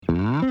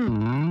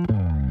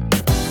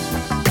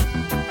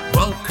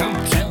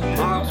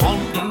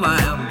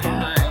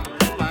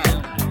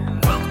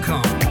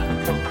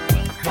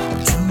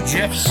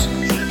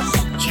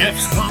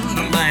Geoff's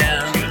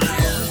Wonderland.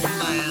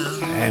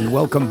 And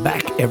welcome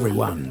back,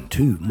 everyone,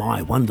 to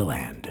My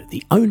Wonderland,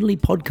 the only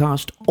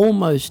podcast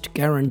almost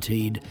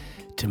guaranteed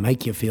to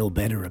make you feel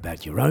better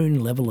about your own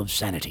level of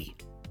sanity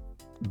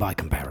by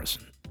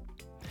comparison.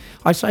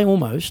 I say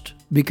almost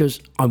because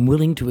I'm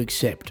willing to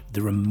accept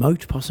the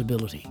remote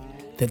possibility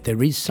that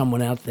there is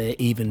someone out there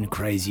even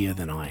crazier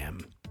than I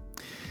am.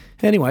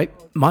 Anyway,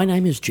 my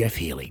name is Geoff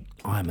Healy.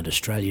 I'm an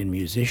Australian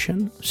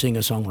musician,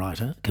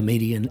 singer-songwriter,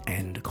 comedian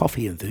and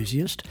coffee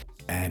enthusiast.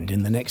 And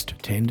in the next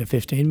 10 to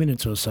 15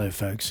 minutes or so,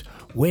 folks,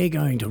 we're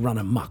going to run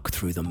amok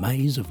through the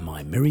maze of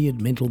my myriad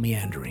mental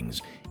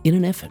meanderings in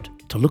an effort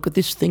to look at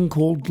this thing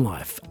called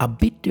life a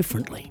bit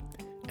differently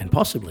and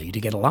possibly to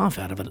get a laugh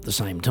out of it at the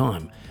same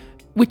time,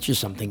 which is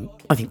something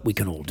I think we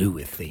can all do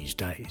with these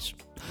days,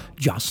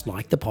 just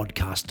like the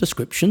podcast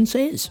description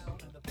says.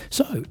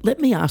 So let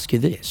me ask you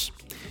this.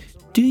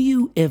 Do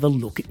you ever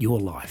look at your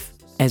life,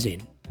 as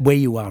in where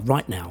you are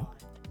right now,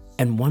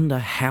 and wonder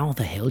how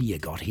the hell you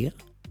got here?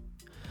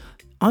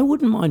 I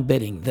wouldn't mind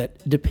betting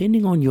that,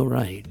 depending on your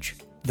age,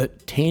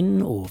 that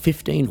 10 or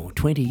 15 or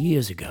 20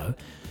 years ago,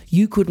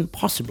 you couldn't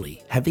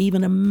possibly have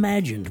even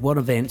imagined what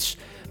events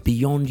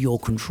beyond your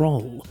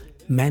control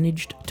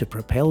managed to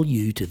propel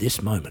you to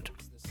this moment,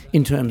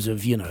 in terms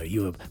of,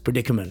 your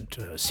predicament,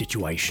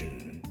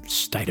 situation,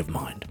 state of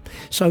mind.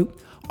 So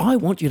I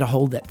want you to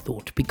hold that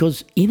thought,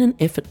 because in an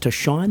effort to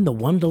shine the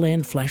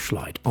Wonderland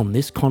flashlight on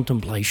this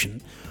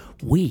contemplation,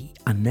 we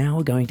are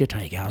now going to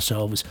take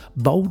ourselves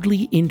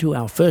boldly into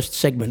our first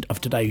segment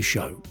of today's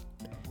show.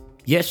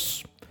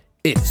 Yes,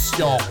 it's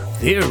your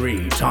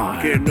theory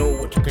time. You can't know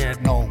what you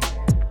can't know.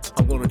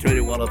 I'm going to tell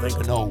you what I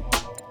think I know.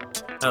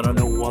 And I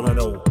know what I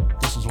know.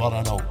 This is what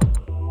I know.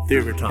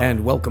 Theory time.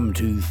 And welcome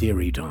to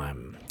Theory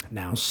Time.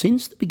 Now,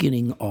 since the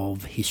beginning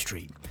of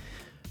history,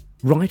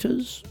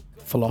 writers,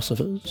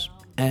 philosophers,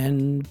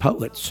 and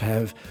poets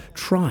have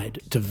tried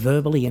to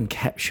verbally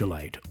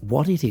encapsulate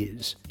what it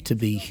is to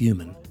be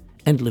human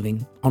and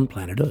living on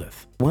planet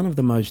Earth. One of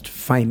the most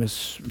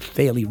famous,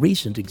 fairly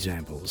recent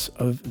examples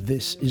of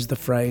this is the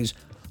phrase,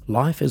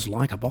 "Life is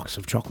like a box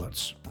of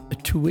chocolates,"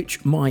 to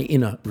which my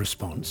inner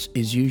response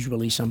is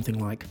usually something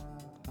like,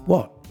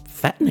 "What,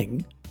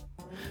 fattening?"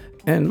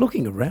 And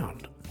looking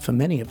around, for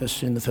many of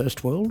us in the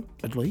first world,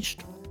 at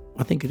least,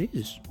 I think it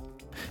is.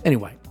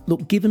 Anyway,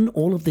 look, given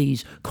all of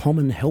these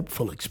common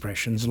helpful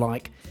expressions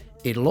like,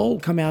 "It'll all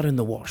come out in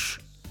the wash,"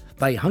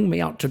 "They hung me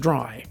out to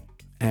dry,"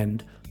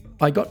 and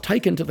 "I got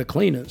taken to the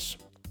cleaners,"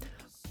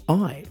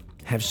 I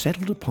have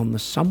settled upon the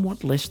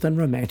somewhat less than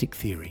romantic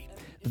theory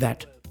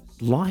that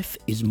life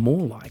is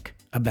more like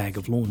a bag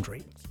of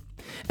laundry,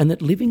 and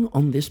that living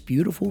on this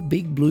beautiful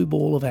big blue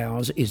ball of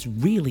ours is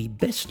really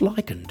best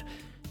likened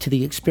to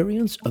the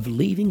experience of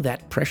leaving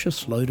that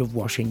precious load of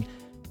washing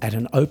at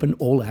an open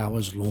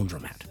all-hours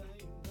laundromat.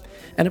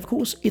 And of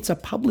course, it's a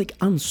public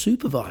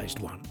unsupervised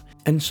one,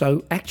 and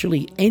so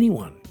actually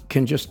anyone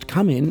can just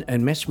come in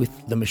and mess with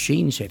the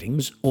machine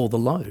settings or the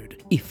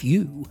load if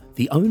you,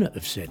 the owner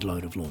of said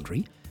load of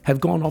laundry, have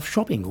gone off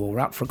shopping or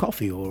out for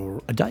coffee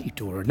or a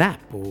date or a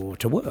nap or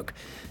to work.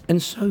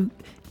 And so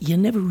you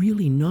never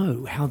really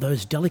know how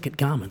those delicate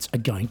garments are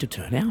going to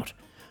turn out,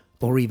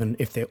 or even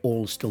if they're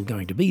all still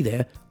going to be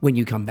there when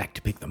you come back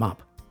to pick them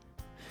up.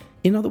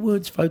 In other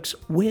words, folks,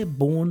 we're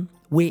born,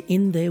 we're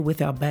in there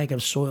with our bag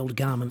of soiled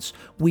garments,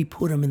 we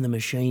put them in the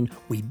machine,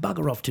 we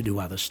bugger off to do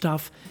other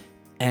stuff,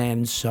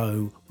 and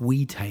so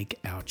we take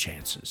our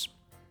chances.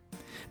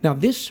 Now,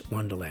 this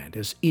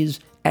Wonderlanders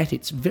is at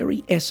its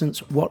very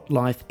essence what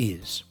life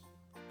is: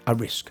 a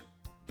risk.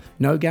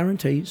 No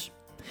guarantees,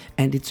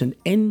 and it's an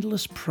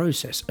endless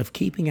process of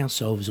keeping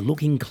ourselves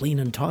looking clean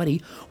and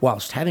tidy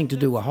whilst having to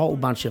do a whole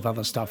bunch of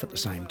other stuff at the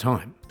same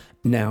time.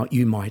 Now,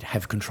 you might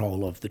have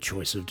control of the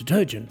choice of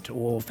detergent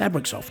or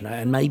fabric softener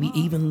and maybe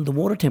even the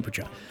water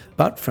temperature,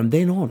 but from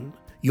then on,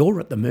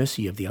 you're at the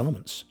mercy of the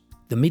elements,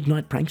 the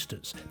midnight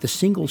pranksters, the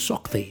single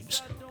sock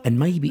thieves, and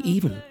maybe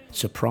even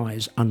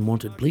surprise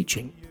unwanted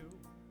bleaching,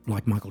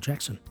 like Michael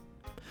Jackson.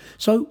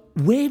 So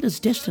where does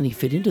destiny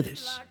fit into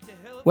this?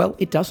 Well,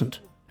 it doesn't.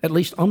 At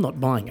least I'm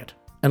not buying it,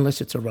 unless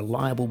it's a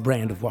reliable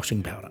brand of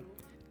washing powder.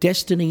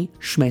 Destiny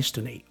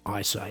schmestiny,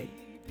 I say.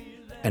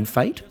 And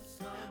fate?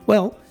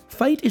 Well,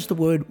 fate is the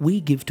word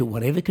we give to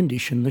whatever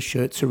condition the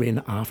shirts are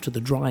in after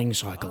the drying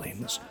cycle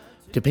ends,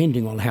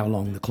 depending on how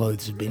long the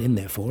clothes had been in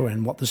there for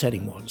and what the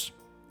setting was.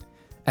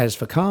 As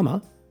for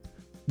karma,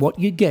 what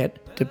you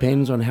get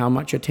depends on how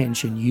much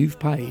attention you've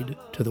paid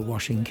to the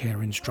washing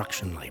care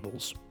instruction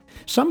labels.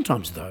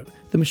 Sometimes, though,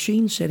 the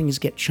machine settings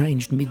get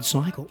changed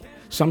mid-cycle,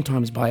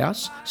 sometimes by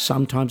us,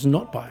 sometimes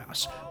not by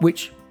us,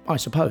 which, I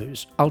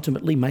suppose,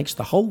 ultimately makes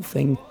the whole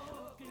thing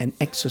an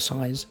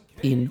exercise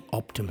in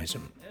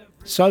optimism.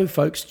 So,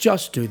 folks,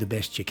 just do the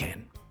best you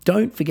can.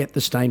 Don't forget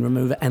the stain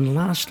remover, and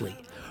lastly,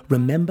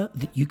 remember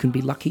that you can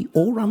be lucky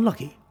or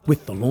unlucky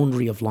with the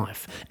laundry of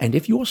life, and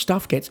if your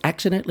stuff gets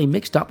accidentally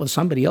mixed up with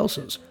somebody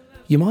else's,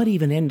 you might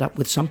even end up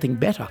with something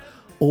better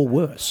or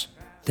worse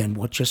than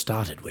what you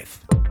started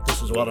with.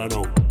 This is what I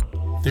know.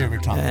 Theory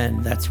time.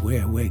 And that's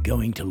where we're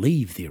going to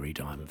leave Theory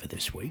Time for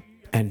this week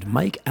and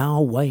make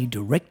our way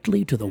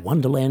directly to the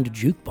Wonderland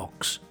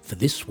Jukebox for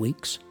this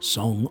week's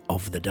Song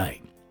of the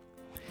Day.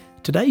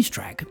 Today's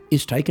track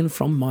is taken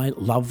from my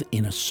Love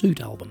in a Suit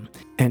album,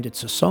 and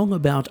it's a song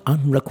about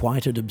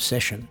unrequited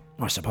obsession,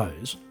 I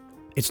suppose.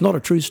 It's not a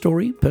true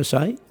story per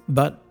se,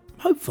 but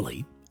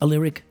hopefully a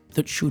lyric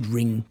that should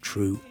ring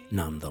true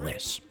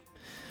nonetheless.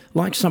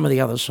 Like some of the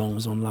other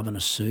songs on Love in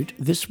a Suit,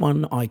 this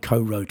one I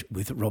co-wrote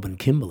with Robin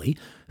Kimberley,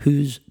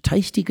 whose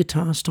tasty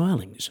guitar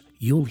stylings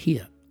you'll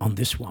hear on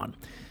this one.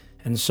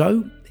 And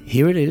so,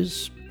 here it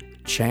is,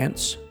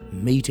 Chance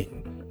Meeting.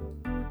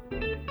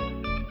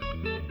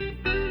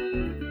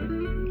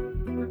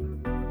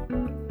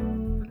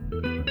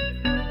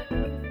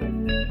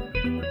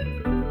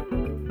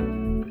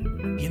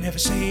 You never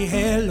say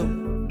hello,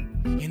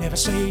 you never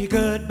say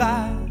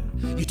goodbye.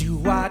 You do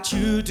what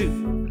you do,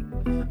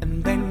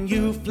 and then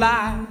you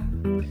fly.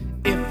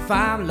 If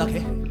I'm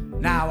lucky,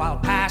 now I'll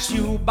pass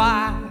you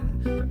by,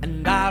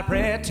 and I'll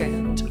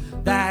pretend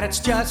that it's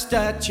just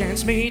a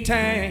chance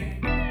meeting.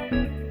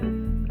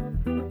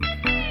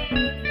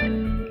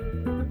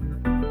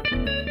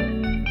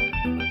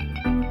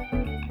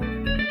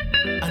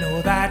 I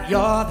know that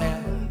you're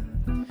there,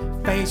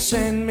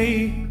 facing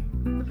me,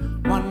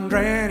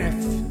 wondering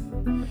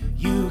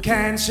if you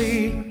can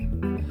see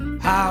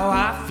how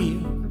I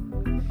feel.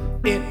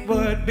 It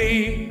would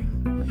be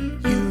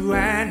you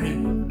and me,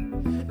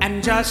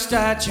 and just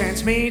a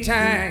chance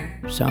meeting.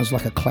 Sounds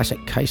like a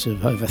classic case of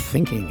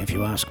overthinking, if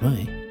you ask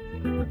me.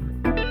 And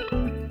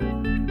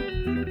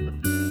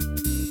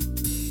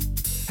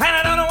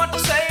I don't know what to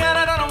say, and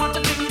I don't know what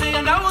to do. Do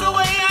you know the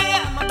way I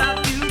am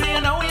about you? Do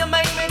you know you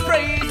make me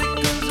crazy?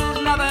 'Cause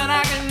there's nothing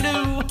I can do.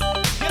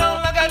 You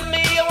don't look at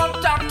me, you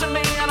won't talk to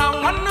me, and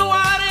I wonder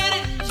what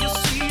it is you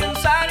see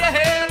inside your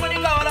head when you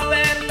go to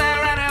bed. Is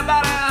there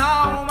anybody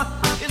home?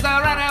 Is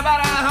there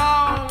anybody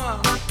home?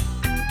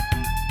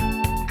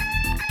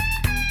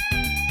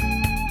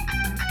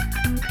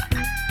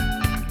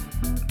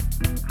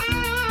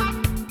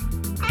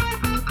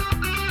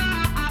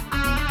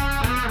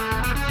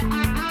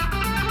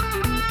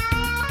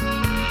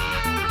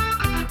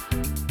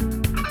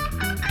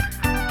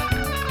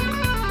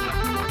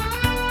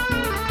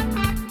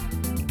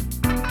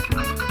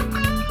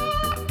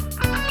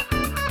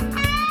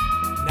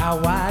 Now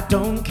I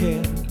don't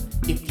care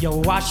if you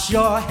wash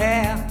your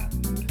hair.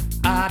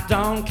 I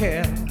don't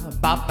care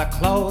about the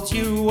clothes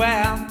you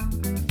wear.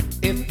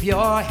 If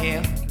you're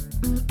here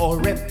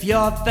or if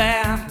you're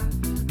there,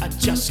 I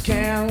just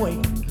can't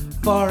wait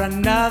for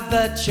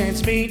another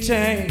chance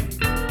meeting.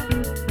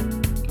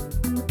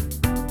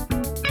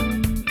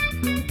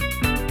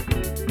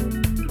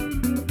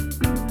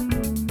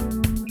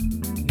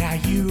 Now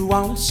you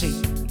won't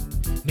see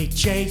me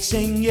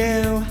chasing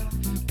you,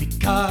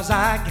 because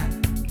I got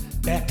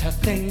better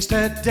things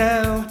to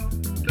do.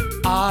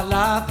 All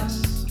of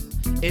this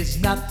is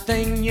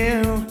nothing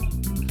new.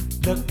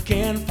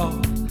 Looking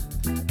for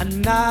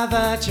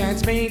another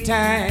chance meeting.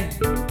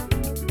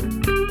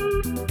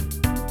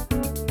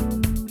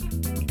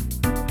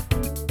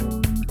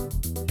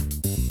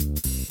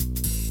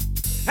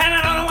 And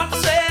I don't know what to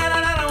say, and I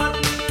don't know what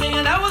to do. Do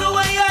you know the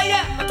way I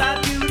am about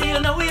you? Do you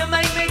know you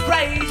make me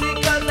crazy?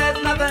 'Cause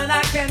there's nothing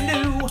I can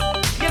do.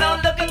 You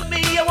don't look at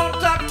me, you won't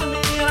talk to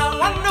me, and I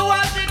wonder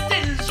what it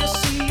is you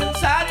see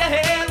inside your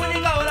head when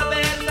you go to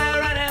bed. Is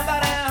there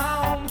anybody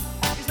home?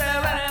 Is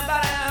there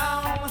anybody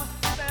home?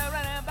 Is there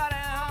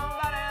anybody home?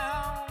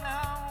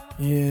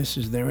 Yes,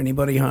 is there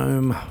anybody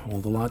home? All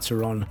the lights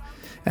are on.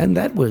 And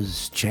that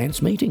was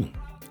Chance Meeting.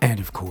 And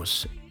of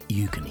course,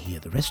 you can hear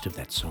the rest of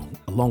that song,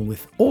 along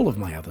with all of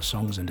my other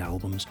songs and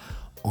albums,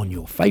 on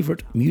your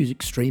favourite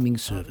music streaming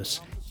service,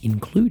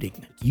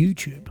 including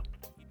YouTube.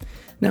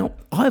 Now,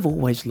 I've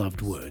always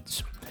loved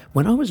words.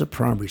 When I was a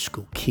primary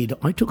school kid,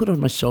 I took it on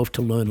myself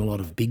to learn a lot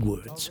of big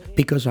words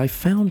because I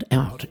found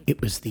out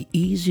it was the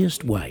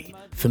easiest way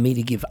for me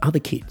to give other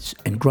kids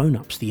and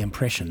grown-ups the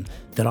impression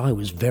that I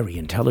was very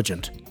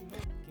intelligent.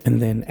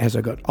 And then as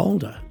I got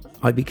older,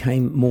 I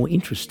became more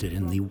interested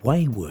in the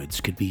way words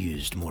could be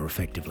used more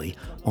effectively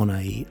on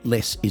a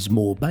less is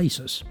more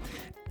basis.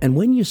 And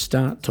when you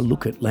start to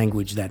look at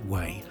language that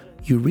way,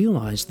 you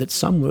realise that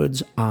some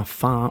words are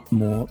far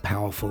more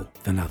powerful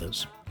than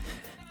others.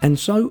 And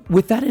so,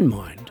 with that in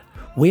mind,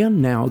 we are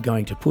now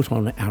going to put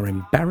on our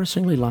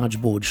embarrassingly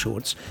large board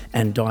shorts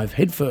and dive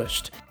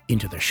headfirst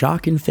into the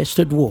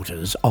shark-infested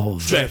waters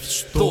of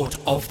Geoff's Thought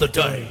of the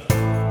Day.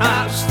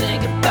 I was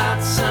thinking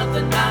about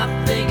something,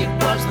 I think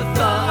it was the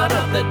thought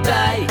of the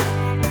day.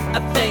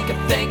 I think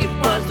it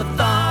was the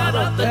thought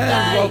of the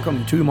And day.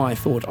 welcome to my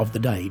Thought of the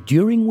Day,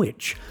 during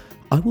which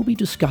I will be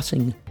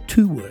discussing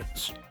two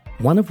words,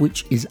 one of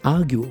which is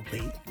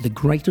arguably the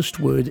greatest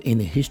word in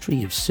the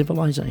history of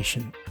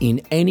civilization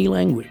in any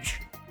language,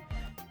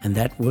 and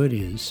that word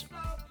is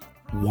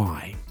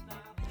why.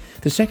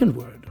 The second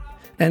word,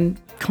 and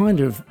kind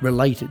of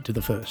related to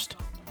the first,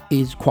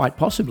 is quite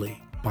possibly,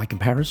 by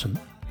comparison,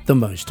 the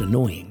most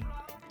annoying,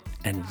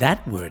 and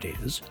that word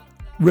is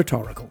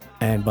rhetorical.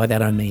 And by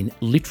that I mean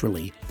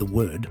literally the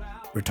word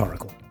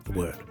rhetorical, the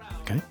word,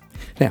 okay?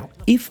 Now,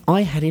 if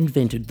I had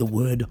invented the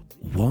word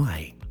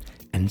why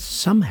and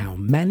somehow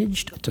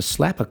managed to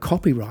slap a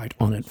copyright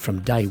on it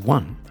from day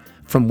one,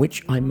 from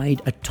which I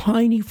made a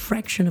tiny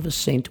fraction of a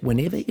cent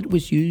whenever it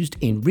was used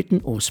in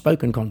written or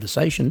spoken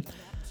conversation,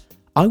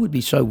 I would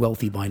be so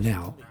wealthy by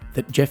now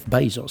that Jeff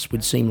Bezos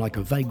would seem like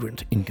a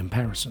vagrant in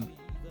comparison.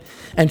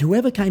 And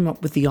whoever came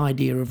up with the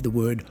idea of the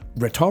word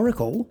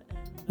rhetorical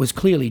was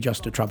clearly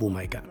just a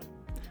troublemaker.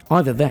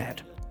 Either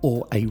that,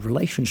 or a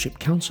relationship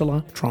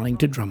counsellor trying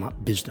to drum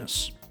up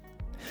business.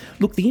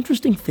 Look, the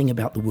interesting thing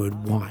about the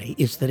word why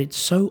is that it's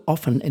so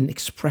often an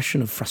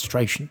expression of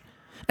frustration,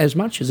 as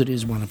much as it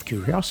is one of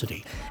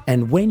curiosity,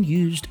 and when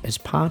used as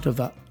part of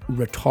a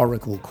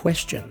rhetorical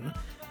question,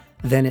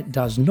 then it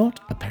does not,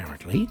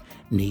 apparently,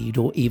 need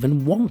or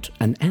even want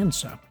an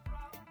answer.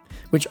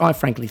 Which I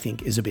frankly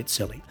think is a bit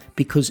silly,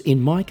 because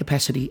in my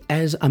capacity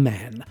as a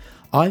man,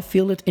 I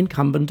feel it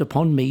incumbent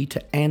upon me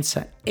to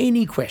answer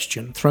any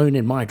question thrown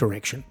in my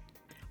direction,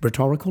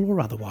 rhetorical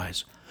or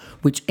otherwise,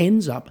 which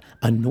ends up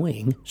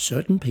annoying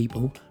certain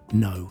people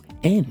no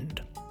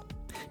end.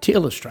 To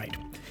illustrate,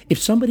 if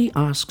somebody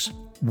asks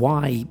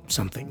why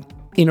something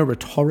in a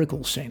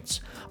rhetorical sense,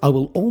 I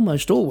will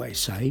almost always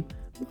say,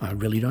 I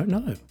really don't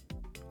know,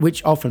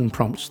 which often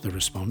prompts the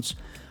response,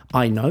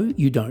 I know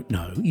you don't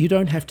know, you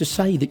don't have to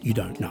say that you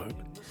don't know,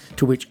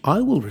 to which I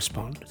will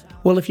respond,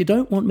 well, if you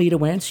don't want me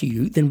to answer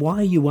you, then why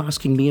are you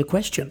asking me a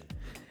question?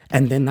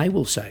 And then they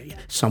will say,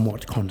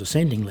 somewhat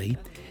condescendingly,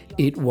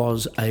 it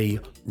was a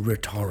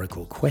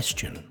rhetorical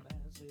question.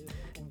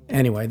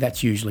 Anyway,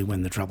 that's usually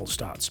when the trouble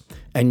starts,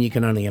 and you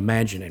can only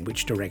imagine in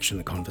which direction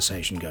the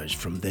conversation goes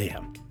from there.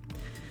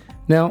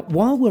 Now,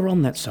 while we're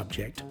on that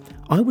subject,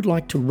 I would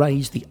like to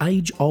raise the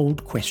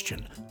age-old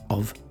question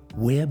of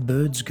where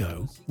birds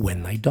go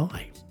when they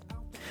die,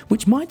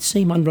 which might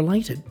seem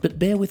unrelated, but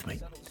bear with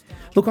me.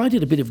 Look, I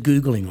did a bit of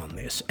Googling on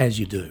this, as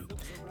you do,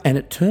 and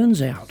it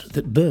turns out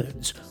that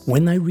birds,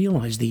 when they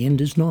realise the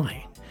end is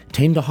nigh,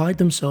 tend to hide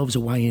themselves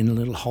away in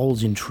little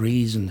holes in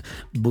trees and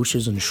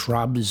bushes and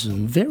shrubs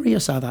and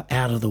various other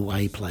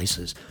out-of-the-way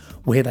places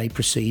where they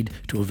proceed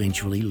to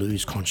eventually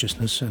lose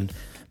consciousness and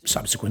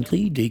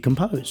subsequently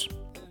decompose.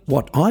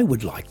 What I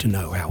would like to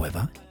know,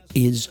 however,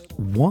 is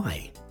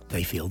why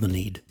they feel the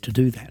need to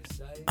do that.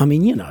 I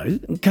mean, you know,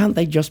 can't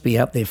they just be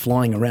out there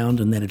flying around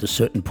and then at a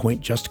certain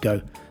point just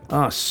go,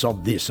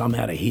 sod this, I'm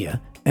out of here,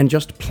 and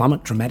just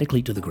plummet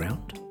dramatically to the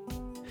ground?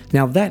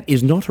 Now, that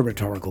is not a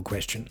rhetorical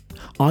question.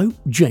 I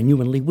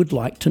genuinely would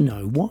like to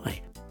know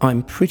why.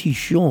 I'm pretty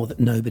sure that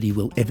nobody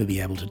will ever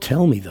be able to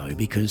tell me, though,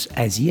 because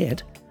as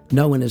yet,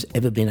 no one has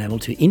ever been able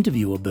to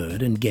interview a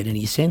bird and get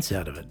any sense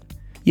out of it.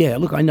 Yeah,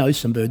 look, I know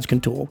some birds can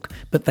talk,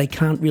 but they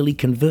can't really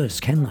converse,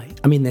 can they?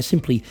 I mean, they're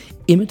simply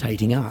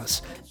imitating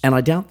us, and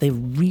I doubt they're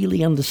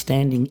really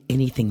understanding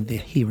anything they're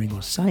hearing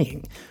or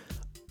saying,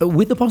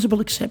 with the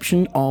possible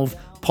exception of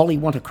Polly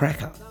Want a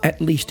Cracker, at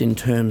least in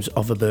terms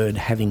of a bird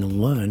having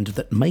learned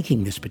that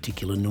making this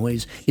particular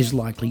noise is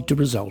likely to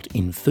result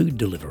in food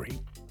delivery.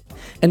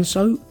 And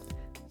so,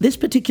 this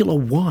particular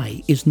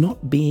why is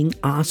not being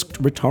asked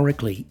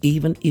rhetorically,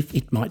 even if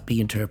it might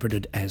be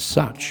interpreted as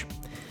such.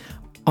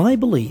 I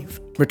believe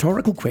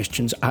rhetorical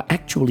questions are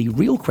actually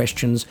real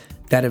questions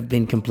that have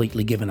been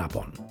completely given up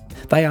on.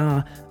 They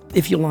are,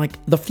 if you like,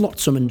 the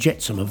flotsam and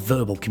jetsam of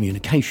verbal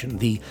communication,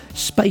 the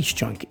space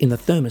junk in the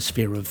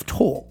thermosphere of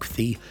talk,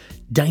 the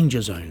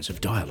danger zones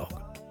of dialogue.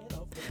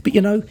 But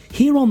you know,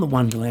 here on the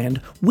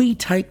Wonderland, we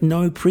take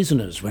no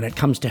prisoners when it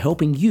comes to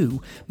helping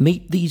you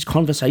meet these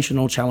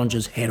conversational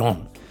challenges head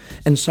on.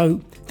 And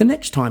so, the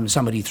next time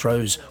somebody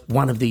throws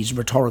one of these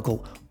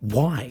rhetorical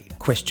why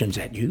questions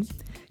at you,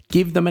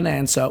 give them an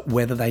answer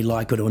whether they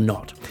like it or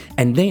not.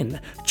 And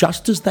then,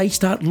 just as they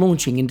start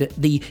launching into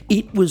the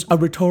 "it was a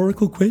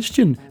rhetorical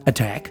question"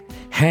 attack,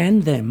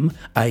 hand them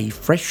a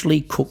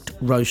freshly cooked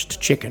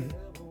roast chicken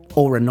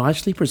or a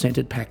nicely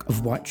presented pack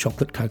of white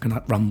chocolate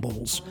coconut rum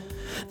balls.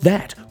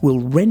 That will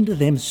render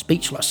them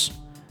speechless,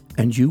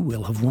 and you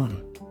will have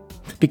won.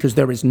 Because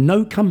there is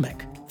no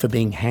comeback for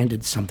being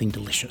handed something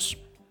delicious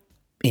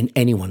in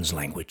anyone's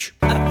language.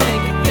 And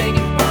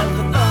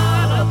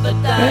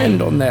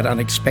on that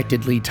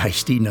unexpectedly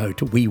tasty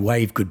note, we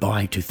wave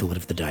goodbye to Thought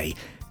of the Day,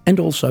 and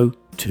also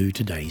to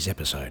today's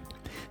episode.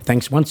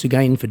 Thanks once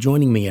again for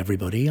joining me,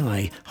 everybody.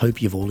 I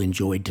hope you've all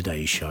enjoyed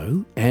today's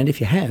show, and if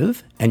you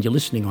have, and you're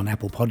listening on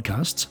Apple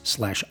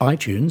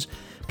Podcasts/iTunes,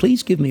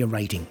 please give me a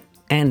rating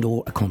and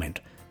or a comment.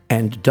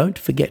 And don't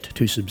forget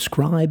to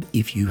subscribe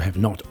if you have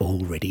not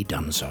already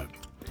done so.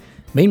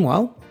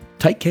 Meanwhile,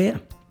 take care,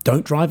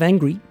 don't drive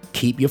angry,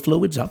 keep your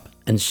fluids up,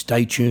 and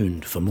stay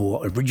tuned for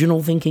more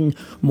original thinking,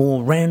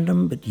 more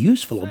random but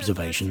useful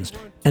observations,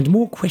 and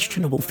more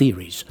questionable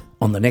theories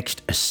on the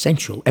next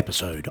essential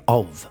episode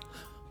of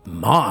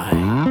My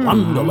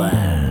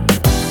Wonderland.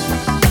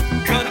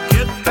 Gotta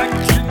get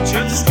back to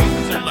the street.